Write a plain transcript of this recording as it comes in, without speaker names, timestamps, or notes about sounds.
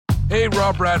Hey,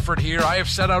 Rob Bradford here. I have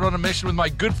set out on a mission with my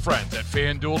good friends at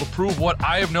FanDuel to prove what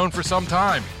I have known for some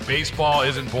time. Baseball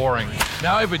isn't boring.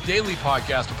 Now I have a daily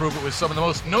podcast to prove it with some of the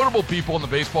most notable people in the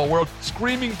baseball world,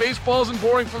 screaming baseball isn't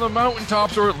boring from the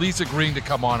mountaintops, or at least agreeing to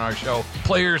come on our show.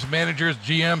 Players, managers,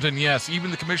 GMs, and yes, even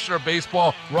the commissioner of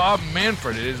baseball, Rob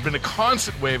Manfred. It has been a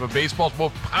constant wave of baseball's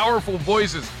most powerful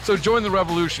voices. So join the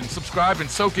revolution. Subscribe and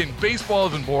soak in Baseball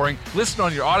Isn't Boring. Listen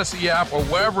on your Odyssey app or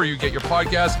wherever you get your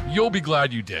podcasts. You'll be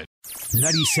glad you did.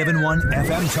 97.1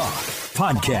 FM Talk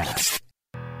Podcast.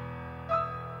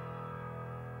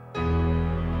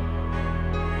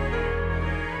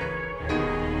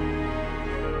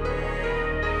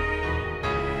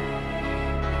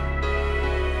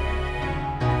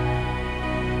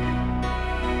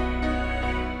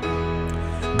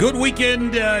 Good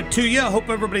weekend to you. Hope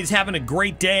everybody's having a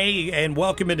great day, and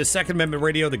welcome into Second Amendment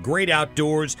Radio, the great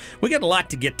outdoors. We got a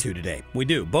lot to get to today. We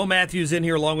do. Bo Matthews in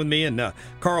here along with me, and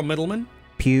Carl Middleman.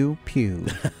 Pew, pew.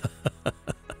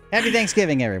 Happy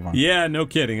Thanksgiving, everyone. Yeah, no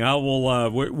kidding.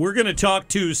 We're going to talk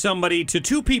to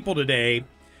two people today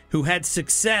who had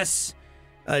success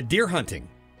deer hunting.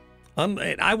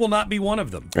 I will not be one of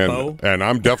them, Bo. And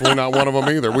I'm definitely not one of them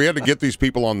either. We had to get these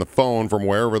people on the phone from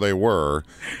wherever they were.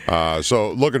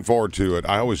 So looking forward to it.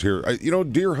 I always hear,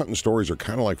 deer hunting stories are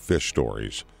kind of like fish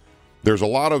stories. There's a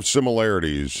lot of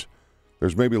similarities.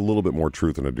 There's maybe a little bit more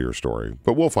truth in a deer story,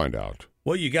 but we'll find out.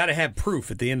 Well, you got to have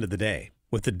proof at the end of the day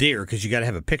with the deer because you got to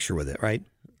have a picture with it, right?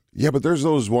 Yeah, but there's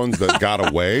those ones that got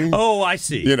away. Oh, I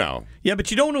see. Yeah, but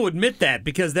you don't want to admit that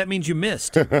because that means you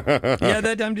missed.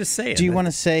 I'm just saying. Do you want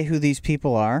to say who these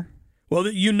people are? Well,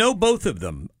 you know both of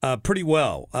them pretty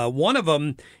well. One of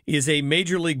them is a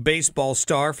Major League Baseball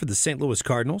star for the St. Louis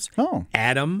Cardinals. Oh.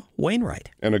 Adam Wainwright.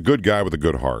 And a good guy with a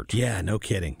good heart. Yeah, no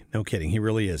kidding. No kidding. He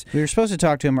really is. We were supposed to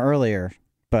talk to him earlier,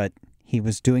 but he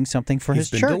was doing something for his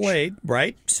church. He's been delayed,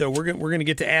 right? So we're going to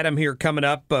get to Adam here coming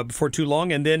up before too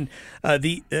long, and then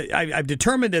I've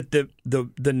determined that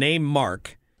the name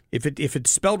Mark, if it's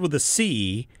spelled with a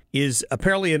C, is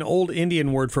apparently an old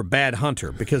Indian word for bad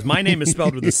hunter because my name is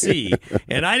spelled with a C,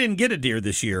 and I didn't get a deer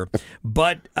this year.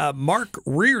 But Mark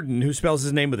Reardon, who spells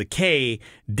his name with a K,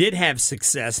 did have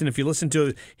success. And if you listen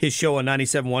to his show on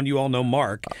 97.1, you all know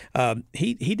Mark.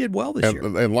 He did well this year.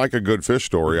 And like a good fish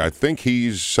story, I think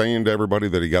he's saying to everybody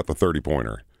that he got the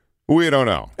 30-pointer. We don't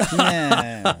know.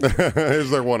 Yeah. Is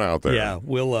there one out there? Yeah,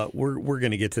 we're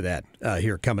going to get to that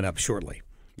here coming up shortly.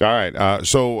 All right,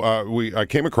 I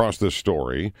came across this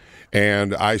story,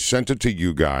 and I sent it to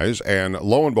you guys, and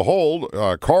lo and behold,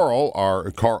 Carl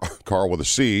with a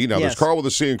C. Now, There's Carl with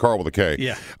a C and Carl with a K.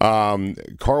 Yeah.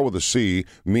 Carl with a C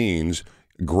means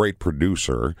great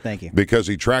producer. Thank you. Because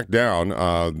he tracked down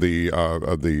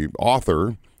the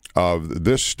author of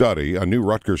this study. A new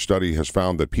Rutgers study has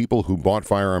found that people who bought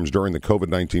firearms during the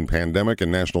COVID-19 pandemic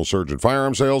and national surge in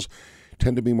firearm sales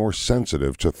tend to be more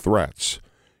sensitive to threats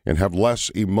and have less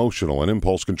emotional and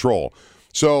impulse control.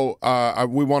 So I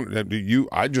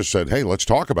just said, hey, let's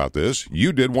talk about this.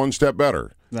 You did one step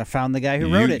better. I found the guy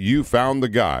who wrote it. You found the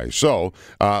guy. So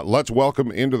let's welcome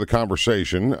into the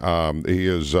conversation. He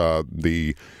is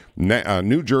the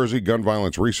New Jersey Gun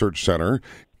Violence Research Center,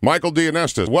 Michael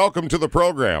DeAnestis. Welcome to the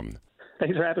program.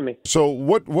 Thanks for having me. So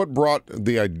what brought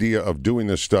the idea of doing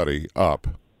this study up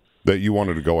that you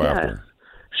wanted to go after?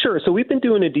 Sure. So we've been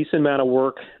doing a decent amount of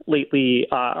work lately,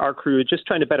 our crew, just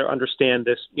trying to better understand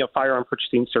this, firearm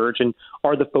purchasing surge, and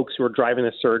are the folks who are driving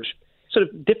the surge sort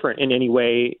of different in any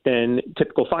way than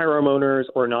typical firearm owners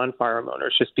or non-firearm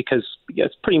owners, just because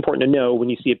it's pretty important to know when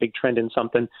you see a big trend in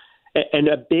something. And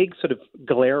a big sort of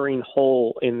glaring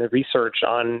hole in the research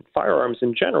on firearms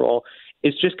in general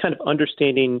is just kind of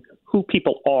understanding who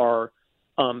people are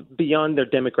beyond their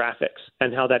demographics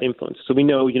and how that influences. So we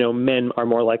know, men are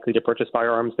more likely to purchase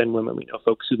firearms than women. We know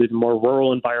folks who live in more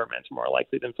rural environments are more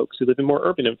likely than folks who live in more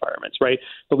urban environments, right?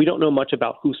 But we don't know much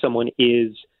about who someone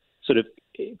is sort of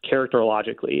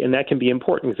characterologically. And that can be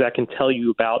important because that can tell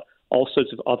you about all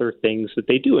sorts of other things that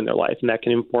they do in their life. And that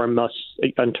can inform us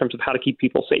in terms of how to keep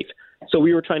people safe. So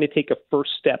we were trying to take a first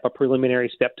step, a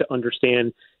preliminary step to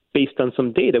understand, based on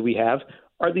some data we have,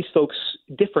 are these folks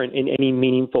different in any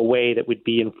meaningful way that would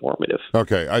be informative?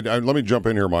 Okay, let me jump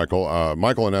in here, Michael.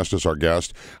 Michael Anestis, our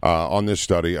guest on this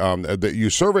study. You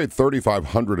surveyed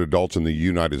 3,500 adults in the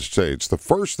United States. The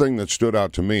first thing that stood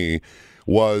out to me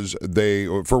was they,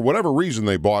 for whatever reason,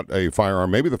 they bought a firearm,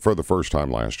 maybe for the first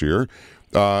time last year,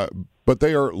 but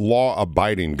they are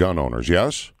law-abiding gun owners,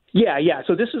 yes? Yeah.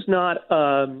 So this is not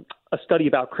a study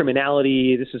about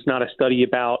criminality. This is not a study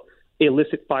about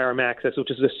illicit firearm access, which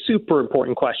is a super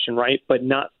important question, right? But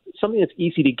not something that's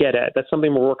easy to get at. That's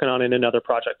something we're working on in another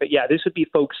project. But yeah, this would be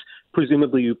folks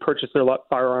presumably who purchased their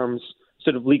firearms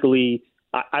sort of legally.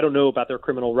 I don't know about their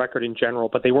criminal record in general,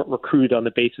 but they weren't recruited on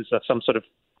the basis of some sort of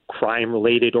crime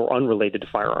related or unrelated to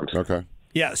firearms. Okay.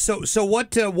 Yeah. So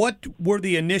what were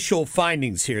the initial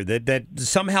findings here? That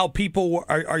somehow people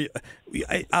are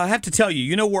I have to tell you,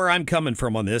 you know where I'm coming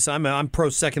from on this. I'm pro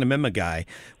Second Amendment guy.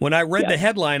 When I read the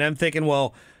headline, I'm thinking,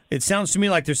 well, it sounds to me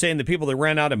like they're saying the people that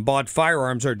ran out and bought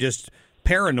firearms are just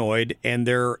paranoid and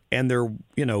they're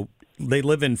they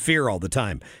live in fear all the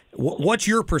time. What's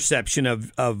your perception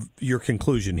of your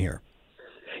conclusion here?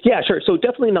 Yeah, sure. So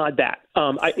definitely not that.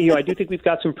 I do think we've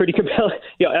got some pretty compelling,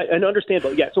 and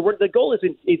understandable. Yeah. So the goal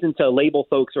isn't to label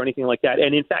folks or anything like that.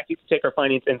 And in fact, you can take our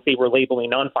findings and say we're labeling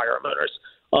non-firearm owners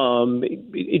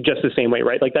just the same way,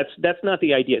 right? Like that's not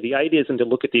the idea. The idea isn't to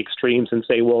look at the extremes and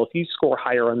say, well, if you score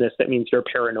higher on this, that means you're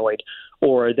paranoid,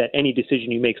 or that any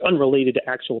decision you make is unrelated to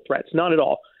actual threats. Not at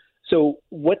all. So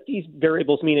what these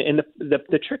variables mean, and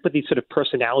the trick with these sort of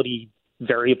personality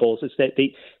variables is that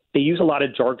they use a lot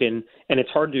of jargon, and it's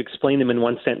hard to explain them in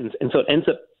one sentence, and so it ends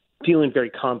up feeling very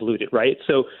convoluted, right?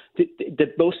 So the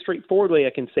most straightforward way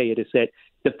I can say it is that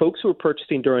the folks who were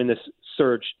purchasing during this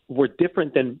surge were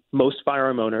different than most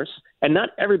firearm owners, and not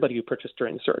everybody who purchased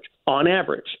during the surge. On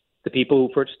average, the people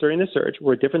who purchased during the surge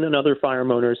were different than other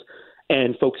firearm owners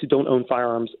and folks who don't own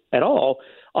firearms at all,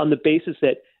 on the basis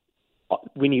that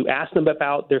when you ask them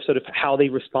about their sort of how they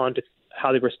respond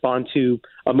to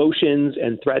emotions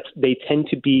and threats, they tend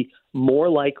to be more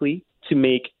likely to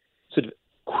make sort of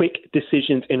quick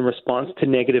decisions in response to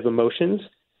negative emotions,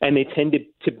 and they tend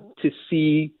to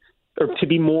see or to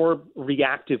be more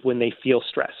reactive when they feel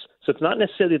stress. So it's not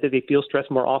necessarily that they feel stress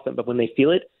more often, but when they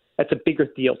feel it, that's a bigger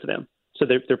deal to them. So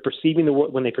they're perceiving the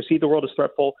world, when they perceive the world as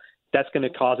threatful, that's going to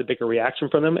cause a bigger reaction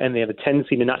from them, and they have a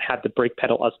tendency to not have the brake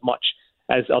pedal as much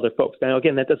as other folks. Now,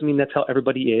 again, that doesn't mean that's how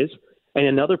everybody is. And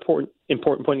another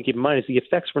important point to keep in mind is the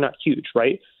effects were not huge,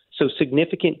 right? So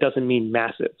significant doesn't mean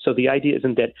massive. So the idea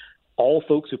isn't that all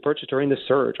folks who purchased during the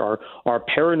surge are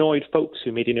paranoid folks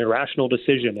who made an irrational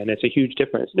decision and it's a huge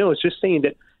difference. No, it's just saying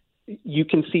that you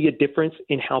can see a difference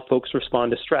in how folks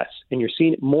respond to stress, and you're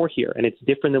seeing it more here, and it's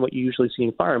different than what you usually see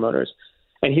in firearm owners.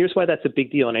 And here's why that's a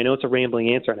big deal, and I know it's a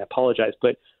rambling answer, and I apologize,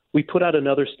 but we put out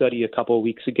another study a couple of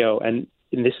weeks ago, and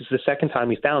this is the second time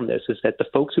we found this, is that the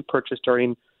folks who purchased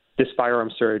during this firearm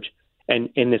surge, and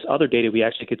in this other data we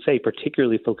actually could say,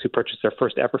 particularly folks who purchased their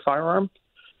first ever firearm,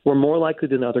 were more likely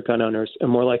than other gun owners and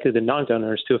more likely than non-gun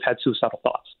owners to have had suicidal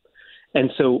thoughts.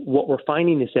 And so what we're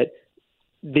finding is that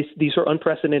these are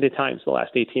unprecedented times, the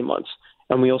last 18 months.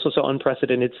 And we also saw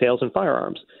unprecedented sales in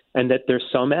firearms, and that there's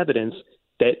some evidence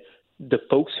that the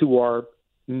folks who are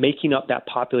making up that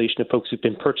population of folks who've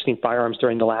been purchasing firearms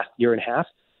during the last year and a half,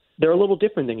 they're a little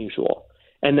different than usual.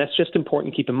 And that's just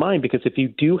important to keep in mind, because if you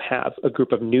do have a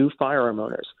group of new firearm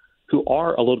owners who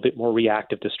are a little bit more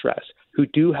reactive to stress, who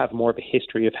do have more of a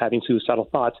history of having suicidal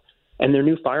thoughts, and they're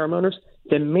new firearm owners,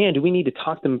 then, man, do we need to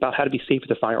talk to them about how to be safe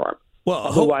with a firearm. Well,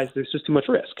 otherwise, there's just too much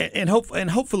risk. And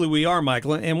hopefully we are,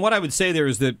 Michael. And what I would say there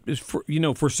is that,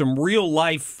 for some real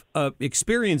life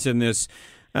experience in this,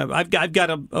 I've got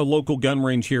a local gun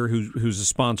range here who's a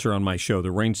sponsor on my show,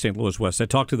 the Range St. Louis West. I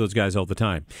talk to those guys all the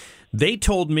time. They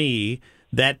told me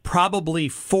that probably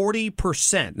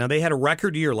 40%, now they had a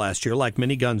record year last year, like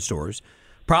many gun stores,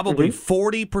 probably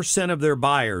 40% of their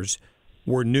buyers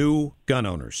were new gun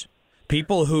owners.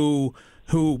 People who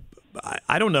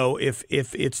I don't know if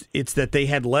it's that they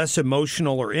had less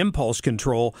emotional or impulse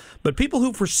control, but people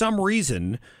who for some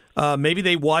reason maybe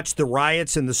they watched the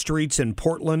riots in the streets in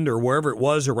Portland or wherever it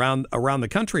was around the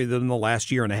country in the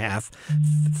last year and a half,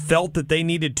 felt that they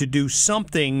needed to do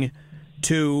something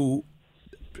to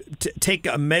take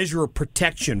a measure of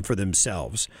protection for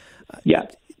themselves. Yeah.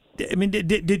 I mean,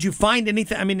 did you find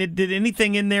anything? I mean, did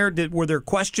anything in there? Were there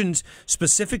questions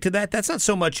specific to that? That's not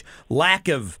so much lack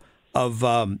of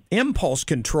impulse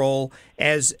control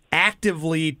as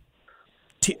actively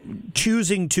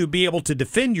choosing to be able to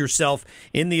defend yourself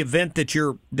in the event that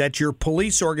your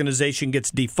police organization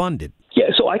gets defunded. Yeah,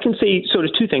 so I can say sort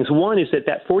of two things. One is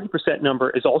that 40% number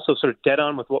is also sort of dead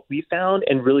on with what we found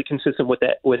and really consistent with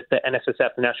the NSSF,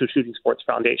 the National Shooting Sports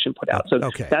Foundation, put out. So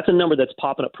That's a number that's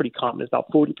popping up pretty common. It's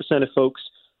about 40% of folks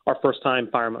are first-time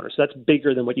firearm owners. So that's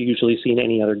bigger than what you usually see in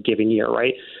any other given year,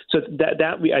 right? So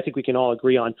I think we can all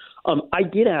agree on. I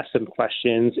did ask some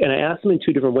questions, and I asked them in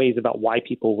two different ways about why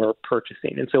people were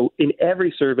purchasing. And so in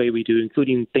every survey we do,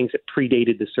 including things that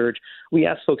predated the surge, we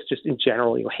ask folks just in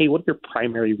general, hey, what are your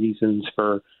primary reasons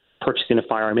for purchasing a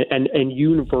firearm? And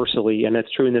universally, and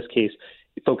that's true in this case,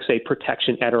 folks say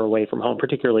protection at or away from home,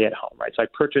 particularly at home, right? So I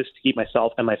purchased to keep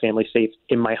myself and my family safe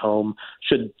in my home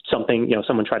should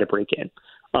someone try to break in.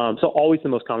 So always the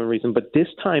most common reason. But this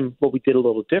time, what we did a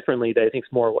little differently that I think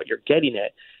is more what you're getting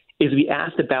at is we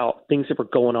asked about things that were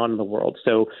going on in the world.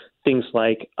 So things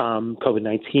like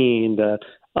COVID-19,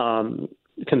 the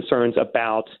concerns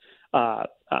about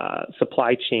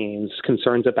supply chains,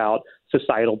 concerns about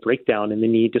societal breakdown and the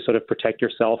need to sort of protect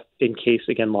yourself in case,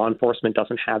 again, law enforcement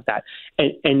doesn't have that.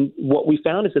 And what we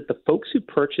found is that the folks who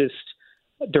purchased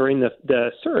during the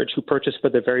surge, who purchased for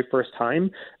the very first time,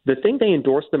 the thing they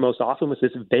endorsed the most often was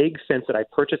this vague sense that I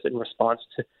purchased in response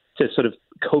to sort of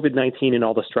COVID-19 and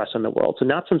all the stress in the world. So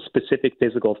not some specific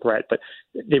physical threat, but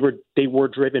they were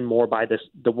driven more by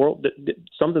the world.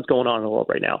 Something's going on in the world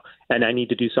right now, and I need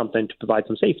to do something to provide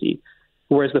some safety.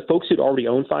 Whereas the folks who'd already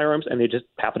owned firearms and they just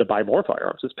happened to buy more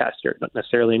firearms this past year, not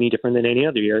necessarily any different than any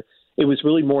other year, it was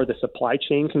really more the supply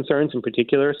chain concerns in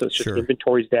particular. So it's just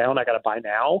inventory's down, I got to buy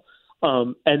now.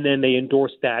 And then they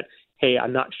endorsed that, hey,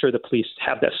 I'm not sure the police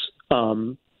have this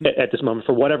at this moment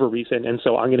for whatever reason, and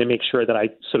so I'm going to make sure that I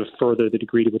sort of further the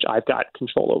degree to which I've got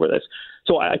control over this.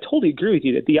 So I totally agree with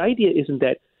you that the idea isn't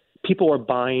that people are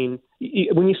buying –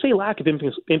 when you say lack of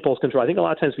impulse control, I think a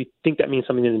lot of times we think that means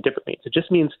something that it different means. It just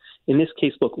means, in this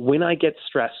case, look, when I get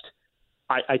stressed,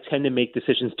 I tend to make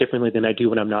decisions differently than I do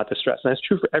when I'm not distressed. And that's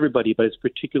true for everybody, but it's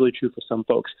particularly true for some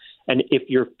folks. And if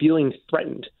you're feeling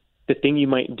threatened, the thing you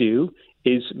might do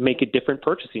is make a different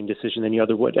purchasing decision than the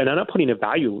other would. And I'm not putting a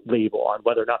value label on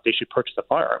whether or not they should purchase a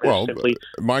firearm. Well, simply,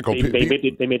 Michael,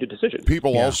 they made a decision.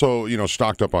 People also,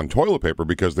 stocked up on toilet paper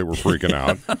because they were freaking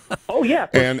out. Oh yeah,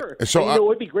 for sure. So it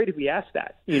would be great if we asked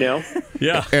that. Yeah.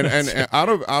 And out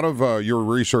of your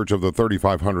research of the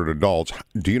 3,500 adults,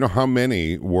 do you know how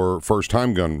many were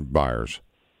first-time gun buyers?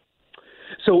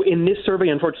 So in this survey,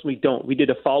 unfortunately, we don't. We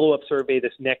did a follow-up survey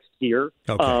this next year,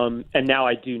 and now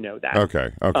I do know that.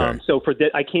 Okay. So for that,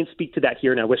 I can't speak to that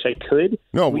here, and I wish I could.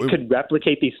 No, we could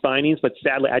replicate these findings, but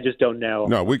sadly, I just don't know.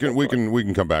 No, we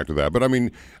can come back to that. But I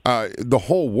mean, the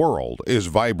whole world is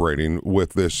vibrating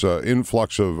with this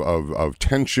influx of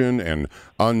tension and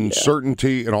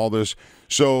uncertainty and all this.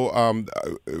 So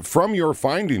from your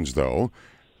findings, though,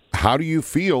 how do you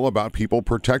feel about people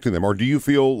protecting them, or do you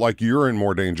feel like you're in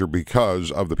more danger because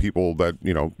of the people that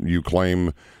you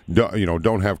claim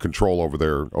don't have control over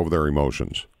their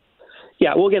emotions?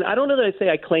 Yeah, well, again, I don't know that I'd say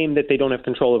I claim that they don't have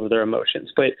control over their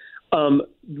emotions, but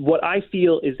what I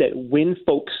feel is that when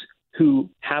folks who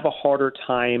have a harder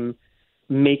time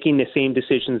making the same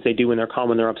decisions they do when they're calm,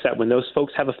 when they're upset, when those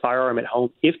folks have a firearm at home,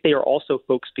 if they are also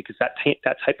folks, because that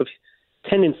type of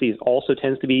tendencies also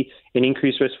tends to be an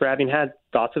increased risk for having had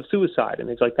thoughts of suicide and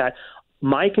things like that.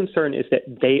 My concern is that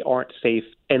they aren't safe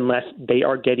unless they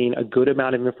are getting a good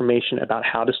amount of information about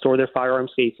how to store their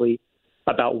firearms safely,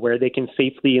 about where they can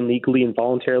safely and legally and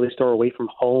voluntarily store away from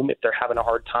home if they're having a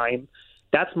hard time.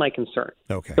 That's my concern.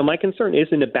 Okay. So my concern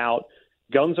isn't about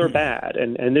guns are bad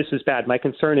and this is bad. My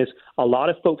concern is a lot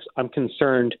of folks I'm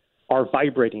concerned are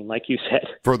vibrating, like you said,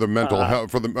 for the mental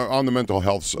health, on the mental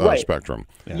health spectrum.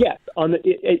 Yeah. Yes, and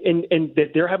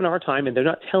that they're having a hard time, and they're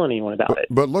not telling anyone about it.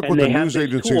 But look what the news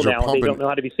agencies are pumping. They don't know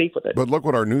how to be safe with it. But look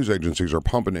what our news agencies are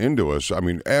pumping into us. I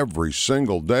mean, every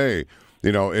single day,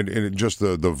 and just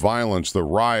the violence, the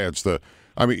riots, we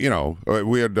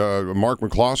had Mark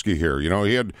McCloskey here.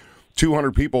 He had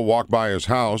 200 people walk by his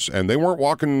house, and they weren't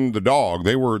walking the dog.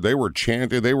 They were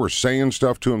chanting. They were saying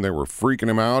stuff to him. They were freaking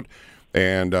him out.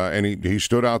 And he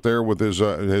stood out there with his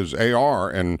AR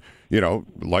and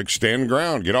like stand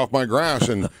ground, get off my grass.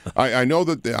 And I know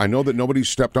that nobody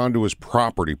stepped onto his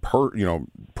property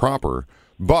proper,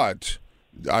 but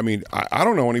I mean I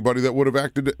don't know anybody that would have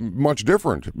acted much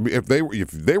different if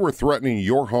they were threatening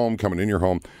your home, coming in your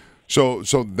home. So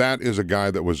that is a guy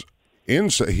that was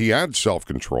he had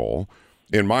self-control,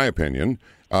 in my opinion.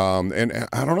 And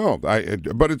I don't know,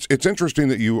 but it's interesting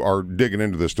that you are digging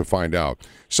into this to find out.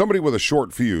 Somebody with a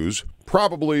short fuse,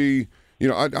 probably,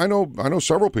 I know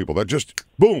several people that just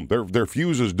boom, their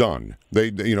fuse is done.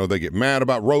 They get mad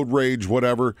about road rage,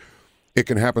 whatever. It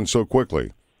can happen so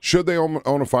quickly. Should they own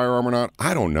a firearm or not?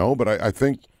 I don't know, but I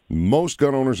think most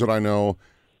gun owners that I know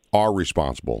are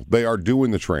responsible. They are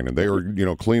doing the training. They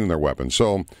are cleaning their weapons.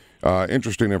 So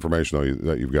interesting information though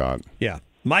that you've got. Yeah.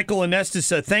 Michael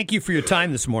Anestis, thank you for your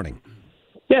time this morning.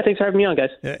 Yeah, thanks for having me on,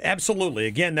 guys. Absolutely.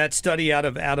 Again, that study out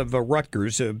of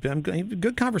Rutgers,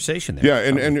 good conversation there. Yeah,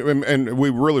 and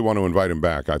we really want to invite him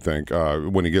back, I think,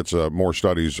 when he gets more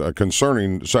studies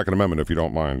concerning Second Amendment, if you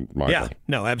don't mind, Michael. Yeah,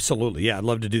 no, absolutely. Yeah, I'd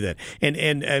love to do that. And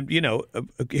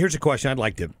here's a question I'd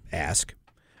like to ask,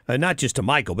 not just to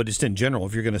Michael, but just in general,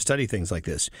 if you're going to study things like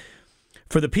this.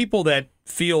 for the people that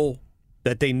feel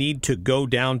that they need to go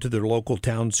down to their local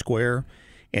town square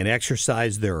and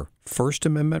exercise their First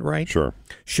Amendment right? Sure.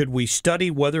 Should we study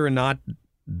whether or not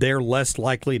they're less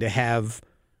likely to have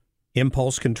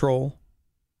impulse control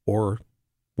or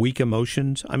weak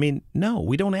emotions? I mean, no,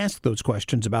 we don't ask those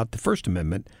questions about the First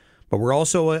Amendment, but we're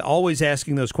also always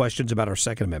asking those questions about our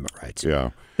Second Amendment rights.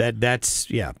 Yeah. There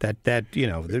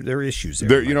are issues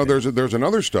there. There's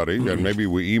another study, and maybe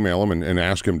we email him and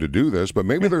ask him to do this, but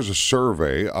maybe there's a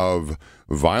survey of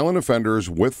violent offenders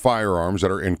with firearms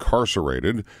that are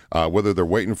incarcerated, whether they're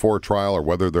waiting for a trial or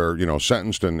whether they're,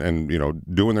 sentenced and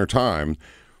doing their time.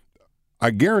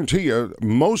 I guarantee you,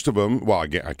 most of them, well,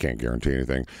 I can't guarantee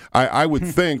anything. I would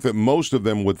think that most of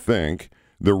them would think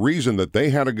the reason that they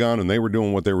had a gun and they were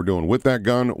doing what they were doing with that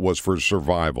gun was for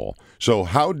survival. So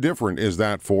how different is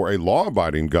that for a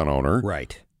law-abiding gun owner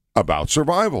about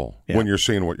survival when you're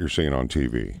seeing what you're seeing on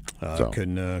TV?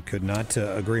 Could not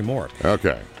agree more.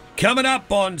 Okay. Coming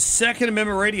up on Second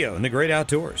Amendment Radio in the Great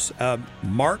Outdoors,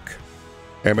 Mark.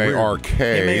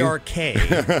 M-A-R-K.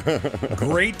 M-A-R-K.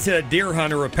 Great deer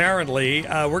hunter, apparently.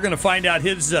 We're going to find out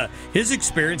his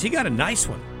experience. He got a nice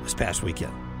one this past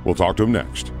weekend. We'll talk to him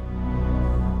next.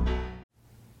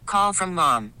 Call from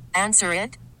mom. Answer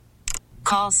it.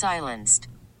 Call silenced.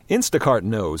 Instacart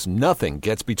knows nothing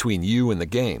gets between you and the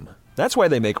game. That's why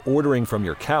they make ordering from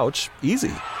your couch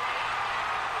easy.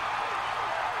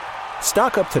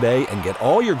 Stock up today and get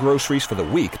all your groceries for the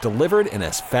week delivered in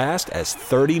as fast as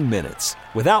 30 minutes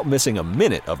without missing a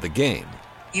minute of the game.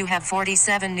 You have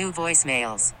 47 new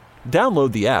voicemails.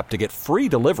 Download the app to get free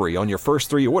delivery on your first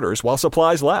 3 orders while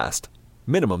supplies last.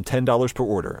 Minimum $10 per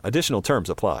order. Additional terms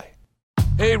apply.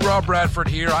 Hey, Rob Bradford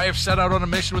here. I have set out on a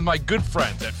mission with my good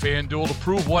friends at FanDuel to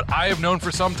prove what I have known for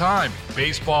some time.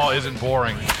 Baseball isn't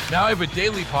boring. Now I have a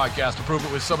daily podcast to prove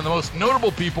it with some of the most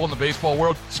notable people in the baseball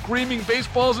world, screaming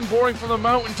baseball isn't boring from the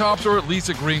mountaintops, or at least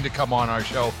agreeing to come on our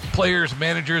show. Players,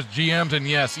 managers, GMs, and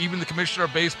yes, even the commissioner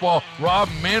of baseball, Rob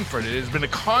Manfred. It has been a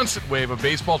constant wave of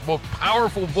baseball's most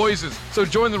powerful voices. So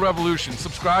join the revolution.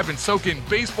 Subscribe and soak in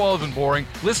Baseball Isn't Boring.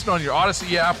 Listen on your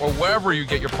Odyssey app or wherever you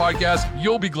get your podcasts.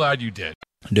 You'll be glad you did.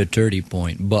 The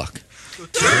 30-point buck.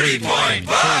 30-point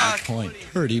buck.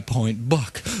 30-point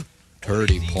buck.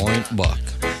 30-point buck. 30-point buck.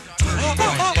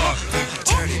 30-point buck.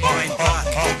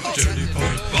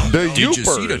 30-point buck. The Did you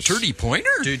see the 30-pointer?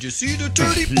 Did you see the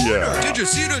 30-pointer? Yeah. Did you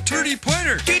see the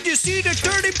 30-pointer? Did you see the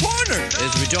 30-pointer?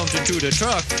 As we jumped into the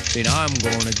truck, then I'm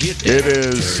going to get that. It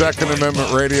is Second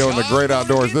Amendment Radio in the Great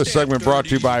Outdoors. This segment brought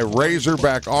to you by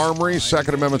Razorback Armory,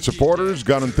 Second Amendment supporters,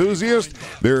 gun enthusiasts.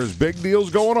 There's big deals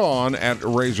going on at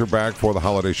Razorback for the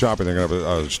holiday shopping. They're going to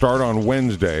have a start on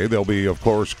Wednesday. They'll be, of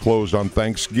course, closed on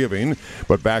Thanksgiving,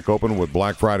 but back open with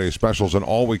Black Friday specials and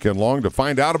all weekend long. To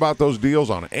find out about those deals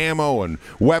on ammo and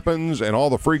weapons and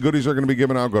all the free goodies they're going to be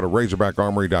giving out, go to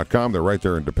RazorbackArmory.com. They're right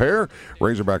there in De Pere.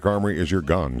 Razorback Armory is your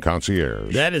gun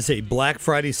concierge. That is a Black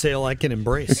Friday sale I can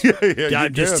embrace.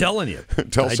 I'm just telling you.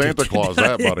 Tell Santa Claus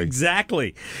that, buddy.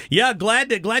 Exactly. Yeah,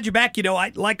 glad you're back.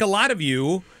 I like a lot of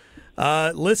you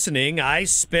listening, I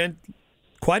spent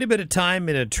quite a bit of time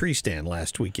in a tree stand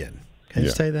last weekend. Can I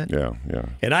just tell you that? Yeah.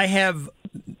 And I have,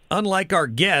 unlike our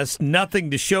guest, nothing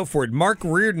to show for it. Mark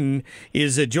Reardon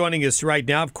is joining us right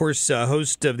now. Of course,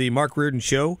 host of the Mark Reardon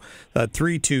Show,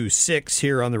 3 to 6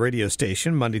 here on the radio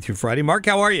station, Monday through Friday. Mark,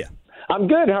 how are you? I'm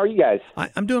good. How are you guys?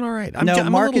 I'm doing all right. I'm Mark a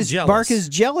little is jealous. Mark is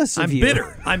jealous of you.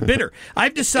 I'm bitter.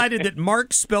 I've decided that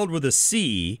Mark spelled with a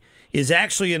C is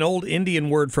actually an old Indian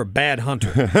word for bad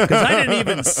hunter, because I didn't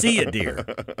even see a deer.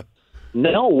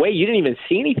 No way. You didn't even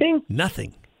see anything?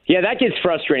 Nothing. Yeah, that gets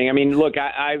frustrating. I mean, look,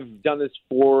 I've done this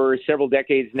for several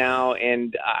decades now,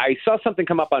 and I saw something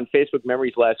come up on Facebook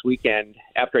Memories last weekend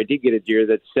after I did get a deer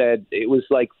that said it was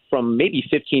like from maybe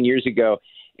 15 years ago,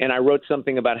 and I wrote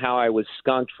something about how I was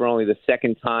skunked for only the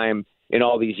second time in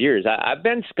all these years. I've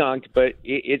been skunked, but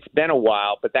it's been a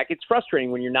while. But that gets frustrating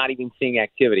when you're not even seeing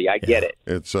activity. I get it.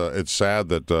 It's sad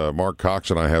that Mark Cox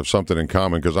and I have something in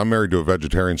common, because I'm married to a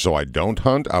vegetarian, so I don't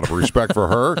hunt out of respect for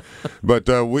her. But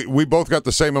we both got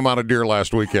the same amount of deer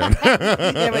last weekend.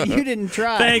 Yeah, but you didn't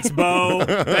try. Thanks, Bo.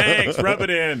 Thanks. Rub it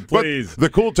in, please. But the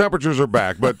cool temperatures are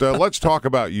back. But let's talk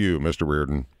about you, Mr.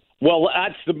 Reardon. Well,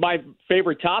 that's my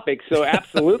favorite topic, so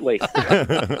absolutely.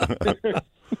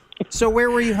 So where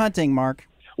were you hunting, Mark?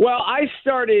 Well, I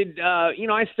started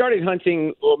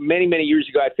hunting many, many years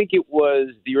ago. I think it was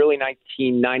the early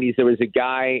 1990s. There was a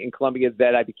guy in Columbia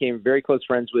that I became very close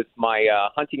friends with, my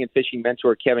hunting and fishing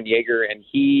mentor, Kevin Yeager, and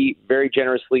he very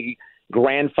generously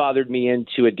grandfathered me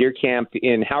into a deer camp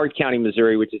in Howard County,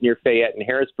 Missouri, which is near Fayette and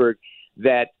Harrisburg,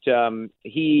 that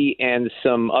he and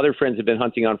some other friends have been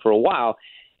hunting on for a while.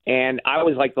 and I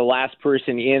was like the last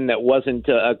person in that wasn't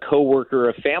a coworker or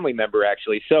a family member,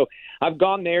 actually. So I've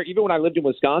gone there. Even when I lived in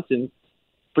Wisconsin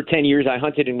for 10 years, I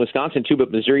hunted in Wisconsin too,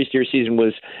 but Missouri's deer season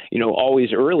was,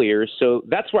 always earlier. So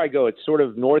that's where I go. It's sort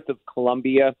of north of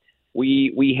Columbia.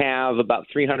 We have about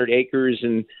 300 acres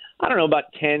and I don't know, about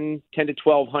 10 to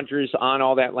 12 hunters on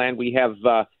all that land. We have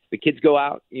the kids go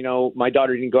out. My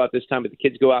daughter didn't go out this time, but the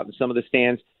kids go out in some of the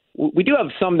stands. We do have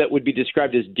some that would be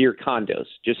described as deer condos,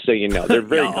 just so you know. They're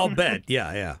very I'll bet.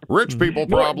 Yeah. Rich people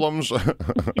problems.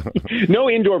 No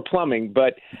indoor plumbing,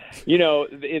 but,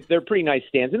 they're pretty nice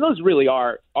stands. And those really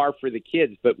are for the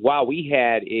kids. But, wow, we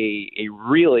had a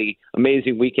really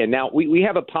amazing weekend. Now, we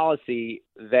have a policy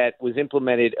that was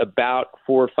implemented about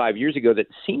 4 or 5 years ago that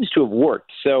seems to have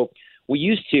worked. So we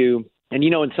used to, and,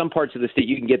 in some parts of the state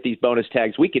you can get these bonus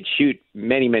tags. We could shoot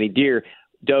many, many deer.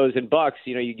 Does and bucks,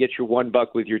 you get your one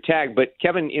buck with your tag. But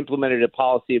Kevin implemented a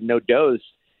policy of no does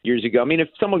years ago. I mean, if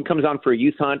someone comes on for a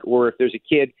youth hunt or if there's a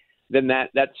kid, then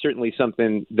that's certainly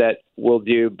something that we'll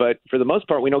do. But for the most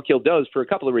part, we don't kill does for a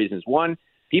couple of reasons. One,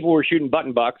 people were shooting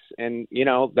button bucks, and,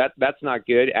 that's not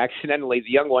good, accidentally,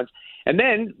 the young ones. And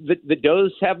then the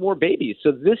does have more babies.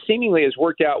 So this seemingly has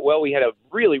worked out well. We had a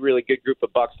really, really good group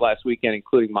of bucks last weekend,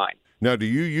 including mine. Now, do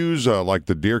you use like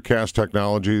the DeerCast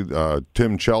technology?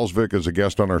 Tim Chelsvik is a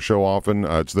guest on our show often.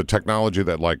 It's the technology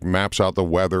that like maps out the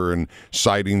weather and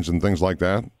sightings and things like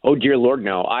that. Oh, dear Lord,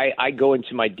 no. I go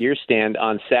into my deer stand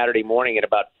on Saturday morning at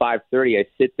about 5:30. I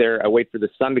sit there, I wait for the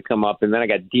sun to come up, and then I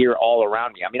got deer all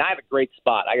around me. I mean, I have a great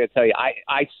spot. I got to tell you,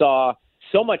 I saw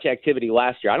so much activity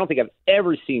last year. I don't think I've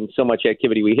ever seen so much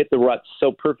activity. We hit the ruts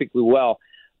so perfectly well.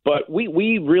 But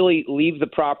we really leave the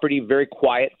property very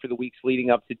quiet for the weeks leading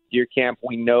up to deer camp.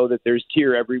 We know that there's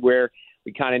deer everywhere.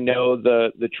 We kind of know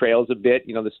the trails a bit.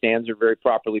 The stands are very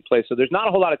properly placed. So there's not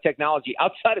a whole lot of technology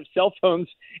outside of cell phones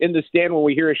in the stand when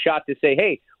we hear a shot to say,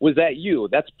 hey, was that you?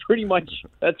 That's pretty much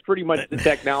the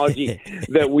technology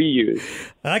that we use.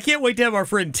 I can't wait to have our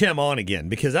friend Tim on again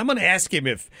because I'm going to ask him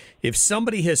if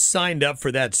somebody has signed up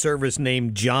for that service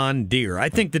named John Deere. I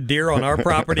think the deer on our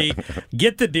property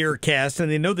get the DeerCast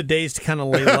and they know the days to kind of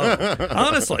lay low.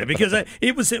 Honestly, because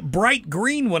it was bright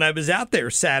green when I was out there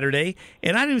Saturday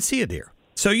and I didn't see a deer.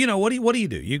 So, what do you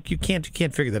do? You can't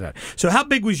figure that out. So how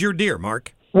big was your deer,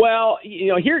 Mark? Well,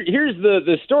 here's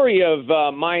the story of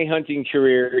my hunting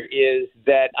career is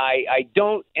that I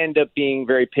don't end up being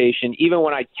very patient, even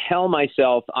when I tell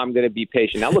myself I'm going to be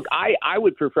patient. Now, look, I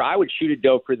would shoot a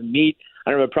doe for the meat.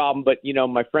 I don't have a problem, but,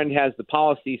 my friend has the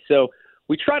policy, so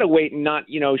we try to wait and not,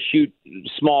 shoot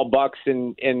small bucks,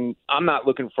 and I'm not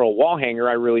looking for a wall hanger.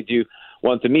 I really do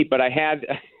want the meat, but I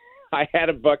had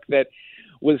a buck that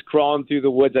was crawling through the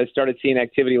woods. I started seeing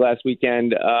activity last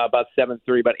weekend about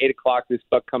 7:30, about 8 o'clock. This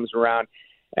buck comes around.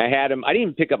 I had him. I didn't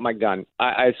even pick up my gun.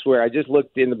 I swear. I just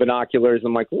looked in the binoculars.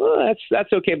 I'm like, well,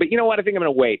 that's okay. But you know what? I think I'm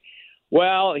going to wait.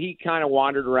 Well, he kind of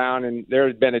wandered around, and there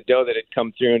had been a doe that had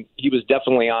come through, and he was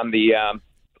definitely on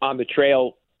the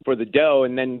trail for the doe,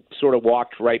 and then sort of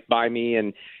walked right by me.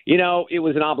 And, it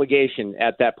was an obligation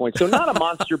at that point. So not a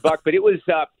monster buck, but it was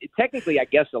technically, I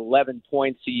guess, 11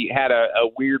 points. He had a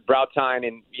weird brow tine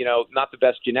and, not the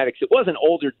best genetics. It was an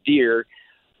older deer,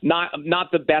 not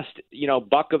the best,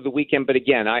 buck of the weekend. But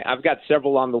again, I've got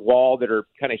several on the wall that are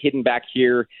kind of hidden back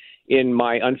here in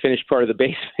my unfinished part of the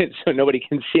basement, so nobody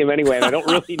can see them anyway. And I don't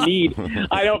really need.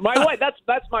 My wife.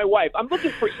 That's my wife. I'm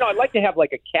looking for. I'd like to have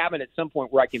like a cabin at some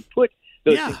point where I can put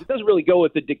those things. It doesn't really go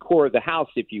with the decor of the house,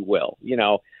 if you will.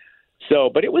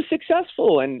 So, but it was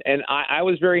successful, and I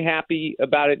was very happy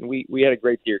about it, and we had a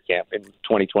great deer camp in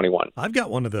 2021. I've got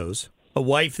one of those. A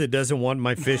wife that doesn't want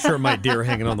my fish or my deer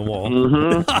hanging on the wall.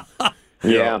 Mm-hmm.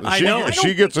 Yeah, I know.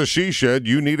 She gets a she shed.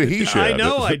 You need a he shed. I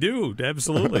know. I do.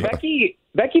 Absolutely.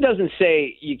 Becky doesn't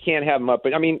say you can't have them up,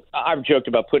 but I mean, I've joked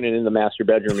about putting it in the master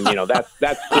bedroom, and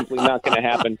that's simply not going to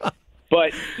happen.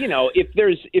 But if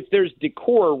there's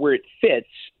decor where it fits,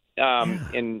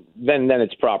 and then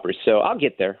it's proper. So I'll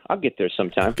get there.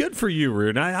 Sometime. Good for you,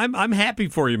 Rude. I'm happy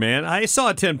for you, man. I saw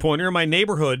a 10-pointer in my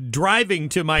neighborhood driving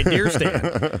to my deer stand.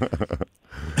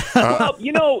 Well,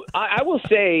 I will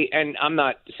say, and I'm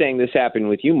not saying this happened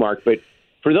with you, Mark, but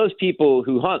for those people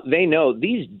who hunt, they know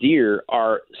these deer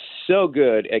are so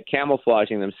good at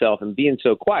camouflaging themselves and being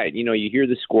so quiet. You hear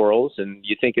the squirrels and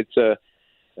you think it's a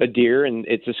deer and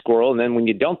it's a squirrel, and then when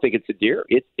you don't think it's a deer,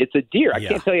 it's a deer. I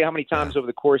can't tell you how many times over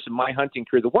the course of my hunting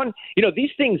career,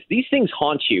 these things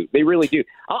haunt you. They really do.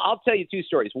 I'll tell you two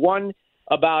stories. One,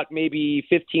 about maybe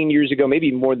 15 years ago,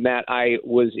 maybe more than that, I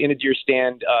was in a deer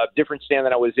stand, different stand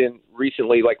that I was in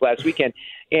recently, like last weekend,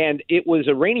 and it was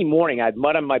a rainy morning. I had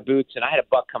mud on my boots, and I had a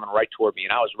buck coming right toward me,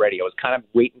 and I was ready. I was kind of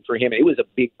waiting for him. It was a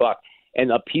big buck.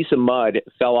 and a piece of mud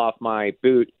fell off my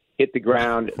boot, hit the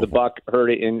ground. The buck heard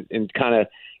it and kind of,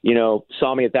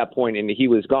 saw me at that point, and he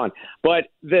was gone. But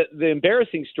the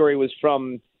embarrassing story was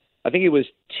from, I think it was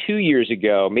 2 years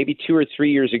ago, maybe 2 or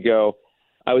 3 years ago.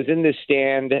 I was in this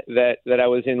stand that I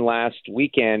was in last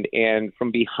weekend, and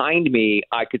from behind me,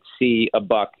 I could see a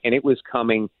buck, and it was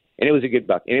coming, and it was a good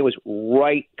buck, and it was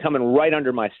coming right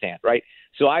under my stand, right?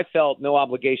 So I felt no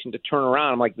obligation to turn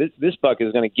around. I'm like, this buck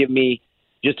is going to give me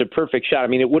just a perfect shot. I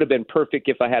mean, it would have been perfect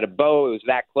if I had a bow. It was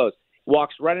that close.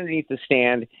 Walks right underneath the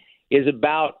stand, is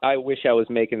about, I wish I was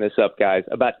making this up, guys,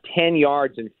 about 10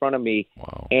 yards in front of me,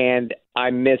 and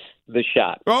I missed the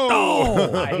shot.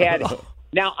 Oh! I had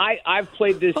Now, I've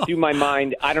played this through my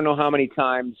mind. I don't know how many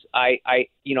times. I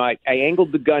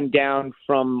angled the gun down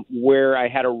from where I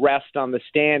had a rest on the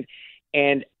stand,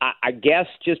 and I guess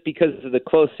just because of the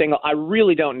close angle, I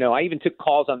really don't know. I even took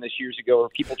calls on this years ago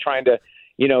of people trying to,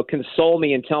 console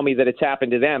me and tell me that it's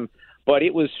happened to them. But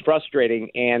it was frustrating,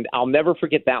 and I'll never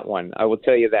forget that one. I will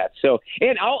tell you that. So,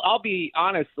 and I'll be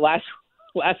honest. Last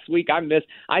week, I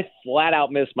flat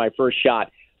out missed my first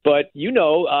shot. But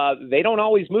they don't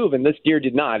always move, and this deer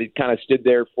did not. It kind of stood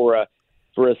there for a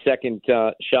second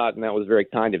shot, and that was very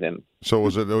kind of him. So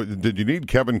did you need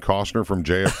Kevin Costner from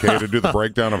JFK to do the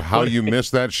breakdown of how you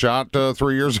missed that shot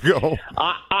 3 years ago?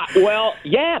 Well,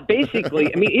 yeah,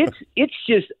 basically. I mean, it's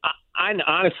just.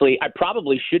 Honestly, I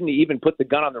probably shouldn't have even put the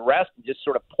gun on the rest and just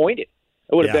sort of pointed.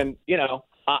 It would have been,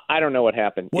 I don't know what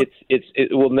happened.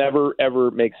 It will never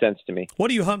ever make sense to me. What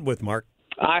do you hunt with, Mark?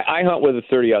 I hunt with a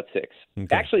 30-06.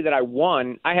 Okay. Actually, that I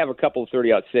won. I have a couple of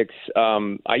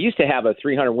 30-06. I used to have a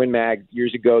 300 Win Mag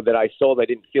years ago that I sold. I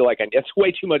didn't feel like it's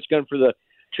way too much gun for the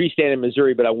tree stand in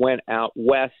Missouri, but I went out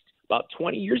west about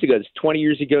 20 years ago. It's 20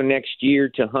 years ago next year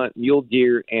to hunt mule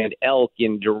deer and elk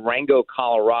in Durango,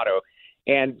 Colorado.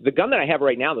 And the gun that I have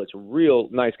right now, though, it's a real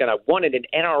nice gun. I won it at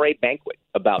an NRA banquet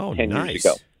about 10 years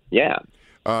ago. Yeah.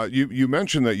 You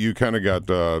mentioned that you kind of got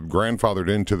grandfathered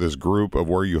into this group of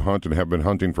where you hunt and have been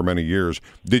hunting for many years.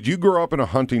 Did you grow up in a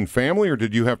hunting family, or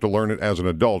did you have to learn it as an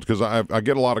adult? Because I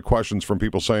get a lot of questions from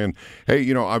people saying,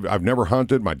 hey, I've never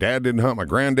hunted. My dad didn't hunt. My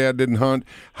granddad didn't hunt.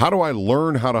 How do I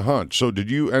learn how to hunt? So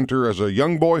did you enter as a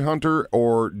young boy hunter,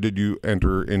 or did you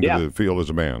enter into the field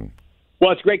as a man?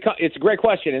 Well, it's a great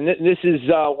question, and this is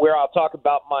where I'll talk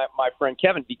about my friend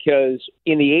Kevin, because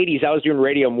in the 80s I was doing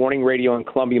morning radio in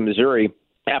Columbia, Missouri,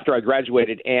 after I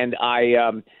graduated, and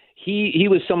he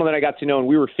was someone that I got to know, and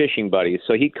we were fishing buddies.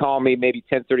 So he'd call me maybe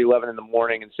 10:30, 11 in the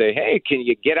morning and say, hey, can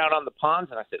you get out on the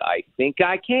ponds? And I said, I think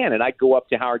I can. And I'd go up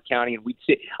to Howard County, and we'd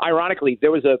sit. Ironically,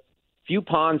 there was a few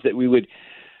ponds that we would,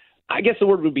 I guess the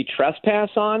word would be trespass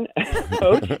on,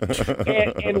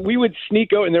 and we would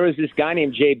sneak out. And there was this guy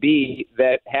named JB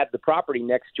that had the property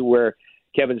next to where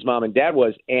Kevin's mom and dad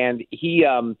was, and he'd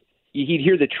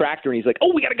hear the tractor, and he's like,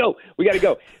 oh, we got to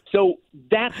go. So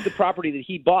that's the property that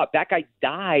he bought. That guy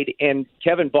died, and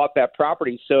Kevin bought that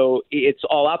property, so it's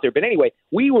all out there. But anyway,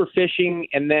 we were fishing,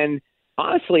 and then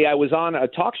honestly, I was on a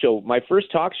talk show, my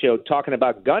first talk show, talking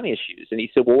about gun issues, and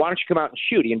he said, well, why don't you come out and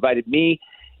shoot? He invited me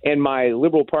and my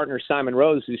liberal partner, Simon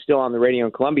Rose, who's still on the radio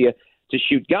in Columbia, to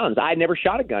shoot guns. I had never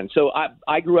shot a gun. So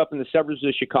I grew up in the suburbs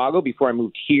of Chicago before I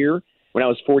moved here when I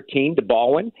was 14 to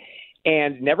Baldwin,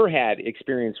 and never had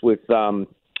experience with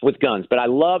guns. But I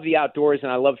love the outdoors,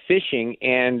 and I love fishing.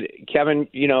 And Kevin,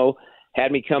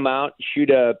 had me come out,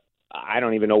 shoot I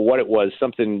don't even know what it was,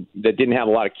 something that didn't have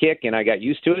a lot of kick, and I got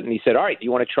used to it. And he said, all right, do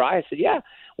you want to try? I said, yeah.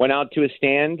 Went out to a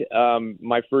stand.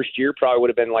 My first year probably would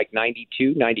have been like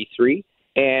 92, 93.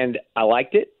 And I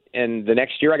liked it. And the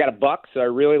next year I got a buck, so I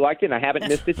really liked it, and I haven't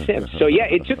missed it since. So, yeah,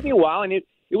 it took me a while, and it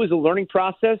was a learning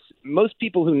process. Most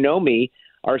people who know me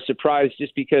are surprised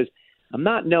just because I'm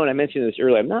not known, I mentioned this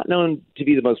earlier, I'm not known to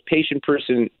be the most patient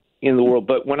person in the world.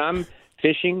 But when I'm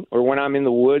fishing or when I'm in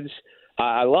the woods,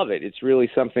 I love it. It's really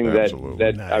something that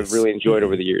nice. I've really enjoyed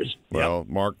over the years. Well,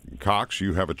 Mark Cox,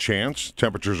 you have a chance.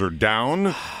 Temperatures are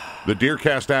down. The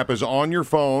DeerCast app is on your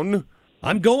phone.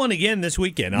 I'm going again this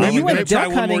weekend. Well, I'm going to try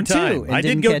duck one more hunting, time. too, and I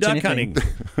did didn't go catch duck anything.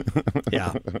 hunting.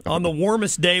 Yeah, on the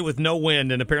warmest day with no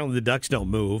wind, and apparently the ducks don't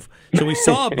move. So we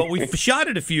saw it, but we shot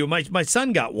at a few. My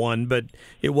son got one, but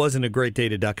it wasn't a great day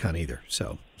to duck hunt either.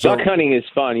 So duck hunting is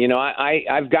fun.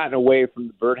 I've gotten away from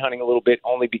the bird hunting a little bit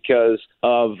only because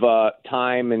of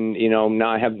time, and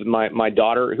now I have my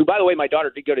daughter, who, by the way, my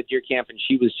daughter did go to deer camp, and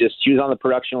she was on the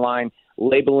production line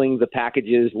labeling the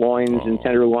packages, loins and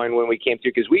tenderloin when we came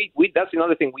through, because we that's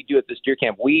another thing we do at this deer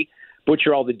camp. We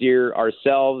butcher all the deer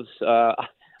ourselves.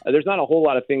 There's not a whole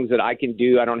lot of things that I can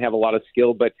do. I don't have a lot of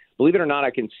skill, but Believe it or not, I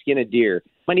can skin a deer.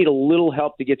 I need a little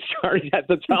help to get started at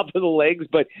the top of the legs,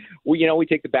 but we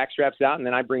take the back straps out, and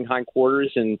then I bring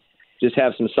hindquarters and just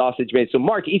have some sausage made. So,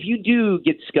 Mark, if you do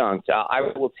get skunked, I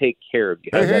will take care of you.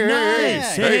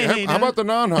 Hey, how about the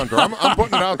non-hunter? I'm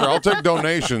putting it out there. I'll take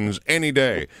donations any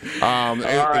day.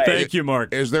 right. Thank you,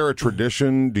 Mark. Is there a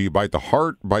tradition? Do you bite the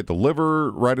heart, bite the liver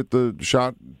right at the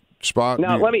shot spot?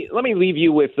 Now, let me leave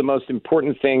you with the most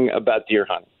important thing about deer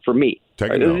hunting for me.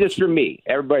 Take This notes. is just for me.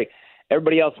 Everybody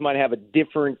else might have a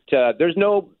different. There's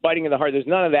no biting of the heart. There's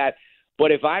none of that.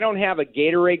 But if I don't have a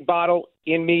Gatorade bottle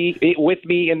with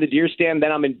me in the deer stand,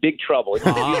 then I'm in big trouble. Use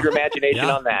your imagination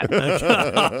on that.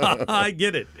 I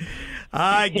get it,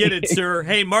 sir.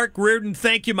 Hey, Mark Reardon,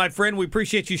 thank you, my friend. We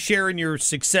appreciate you sharing your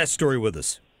success story with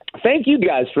us. Thank you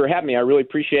guys for having me. I really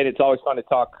appreciate it. It's always fun to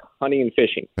talk hunting and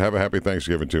fishing. Have a happy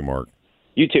Thanksgiving too, Mark.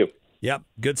 You too. Yep,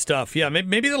 good stuff. Yeah,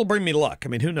 maybe that'll bring me luck. I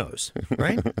mean, who knows,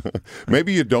 right?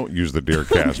 Maybe you don't use the deer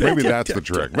cast. Maybe that's the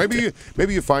trick. Maybe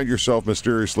you find yourself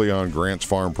mysteriously on Grant's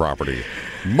farm property.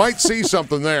 Might see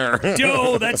something there.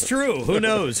 Joe, that's true. Who